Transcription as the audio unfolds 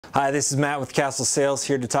Hi, this is Matt with Castle Sales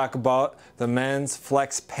here to talk about the men's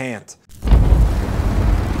flex pant.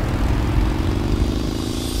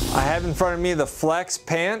 I have in front of me the flex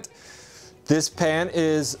pant. This pant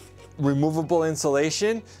is removable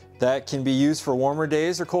insulation that can be used for warmer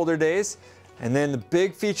days or colder days. And then the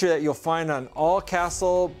big feature that you'll find on all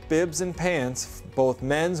Castle bibs and pants, both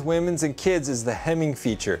men's, women's, and kids, is the hemming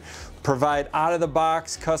feature. Provide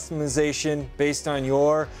out-of-the-box customization based on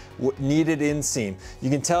your needed inseam.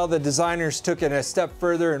 You can tell the designers took it a step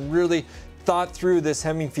further and really thought through this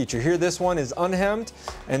hemming feature. Here, this one is unhemmed,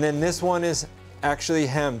 and then this one is actually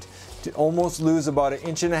hemmed to almost lose about 1.5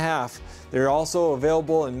 inches. They're also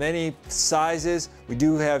available in many sizes. We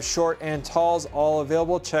do have short and talls all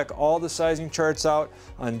available. Check all the sizing charts out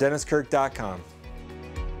on DennisKirk.com.